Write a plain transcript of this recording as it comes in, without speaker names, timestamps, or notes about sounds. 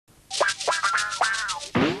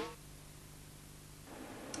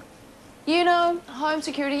You know, home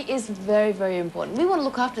security is very, very important. We want to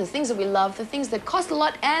look after the things that we love, the things that cost a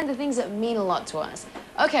lot, and the things that mean a lot to us.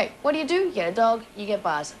 Okay, what do? You get a dog, you get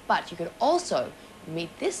bars. But you could also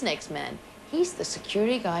meet this next man. He's the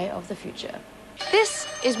security guy of the future. This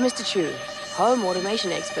is Mr. Chu, home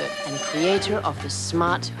automation expert and creator of the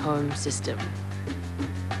smart home system.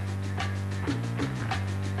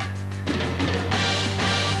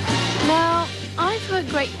 Now, I've heard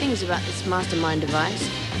great things about this mastermind device,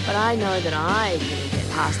 but I know that I couldn't get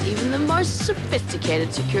past even the most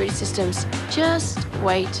sophisticated security systems. Just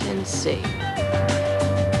wait and see.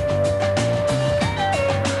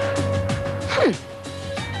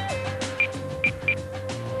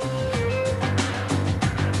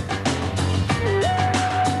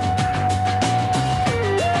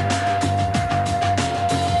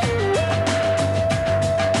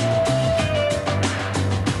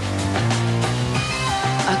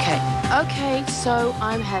 Okay, so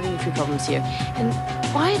I'm having a few problems here. And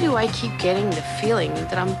why do I keep getting the feeling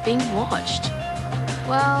that I'm being watched?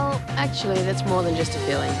 Well, actually, that's more than just a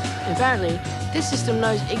feeling. Apparently, this system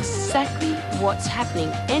knows exactly what's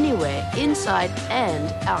happening anywhere inside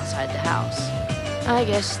and outside the house. I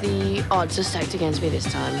guess the odds are stacked against me this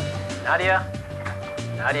time. Nadya?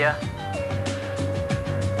 Nadya?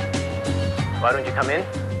 Why don't you come in?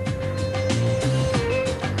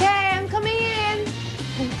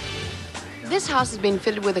 This house has been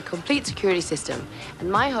fitted with a complete security system,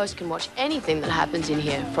 and my host can watch anything that happens in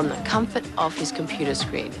here from the comfort of his computer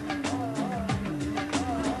screen.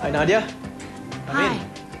 Hi, Nadya. Hi.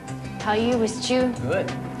 How are you, Mr. Chu?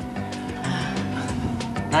 Good.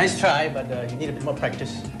 Nice try, but you need a bit more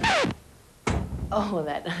practice. Oh,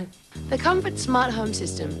 that. The Comfort Smart Home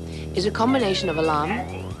System is a combination of alarm,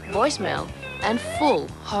 voicemail, and full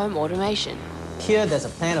home automation. Here, there's a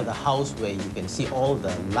plan of the house where you can see all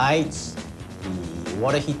the lights, the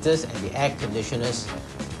water heaters and the air conditioners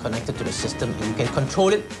connected to the system, and you can control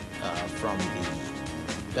it from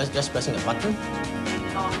the just pressing a button.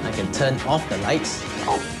 I can turn off the lights.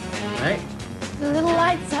 Oh, right? The little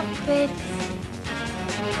lights up there.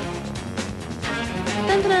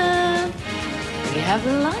 Dun-dun-dun. We have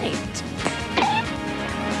a light.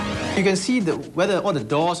 You can see whether all the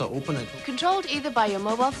doors are open and closed. Controlled either by your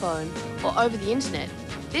mobile phone or over the internet,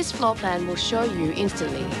 this floor plan will show you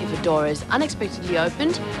instantly if a door is unexpectedly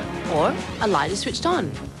opened or a light is switched on.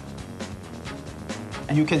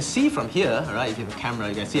 And you can see from here, right, if you have a camera,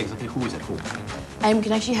 you can see exactly who is at home. And you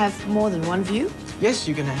can actually have more than one view? Yes,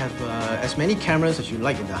 you can have as many cameras as you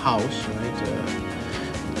like in the house,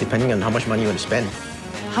 right, depending on how much money you want to spend.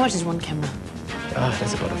 How much is one camera?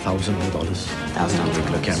 That's about $1,000. That's a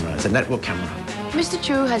regular camera. It's a network camera. Mr.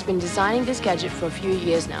 Chu has been designing this gadget for a few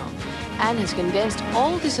years now and has condensed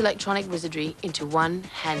all this electronic wizardry into one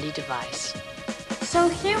handy device. So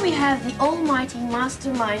here we have the almighty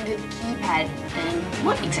masterminded keypad. And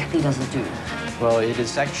what exactly does it do? Well, it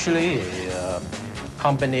is actually a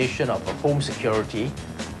combination of a home security,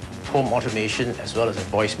 home automation, as well as a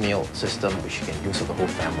voicemail system which you can use for the whole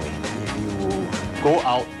family. If you go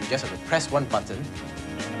out, you just have to press one button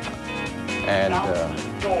and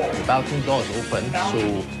the balcony door is open, so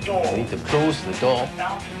you need to close the door.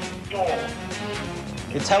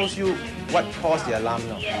 It tells you what caused the alarm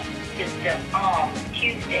now. System on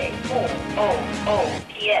Tuesday, 4:00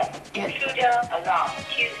 p.m. Intruder alarm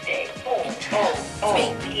Tuesday,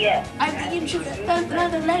 4:00 p.m. I'm the intruder.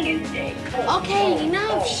 Tuesday, Okay,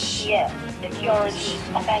 enough. p.m. Security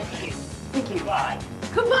off. Thank you. Thank you. Goodbye.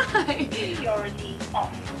 Goodbye. Security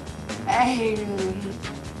off.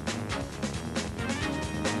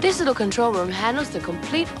 This little control room handles the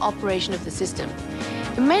complete operation of the system.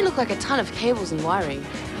 It may look like a ton of cables and wiring.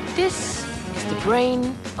 This is the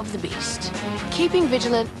brain of the beast, keeping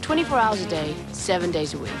vigilant 24 hours a day, 7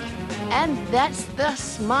 days a week. And that's the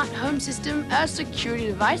smart home system, a security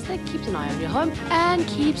device that keeps an eye on your home and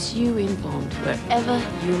keeps you informed wherever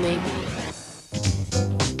you may be.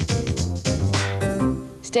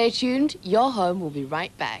 Stay tuned, your home will be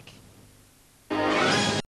right back.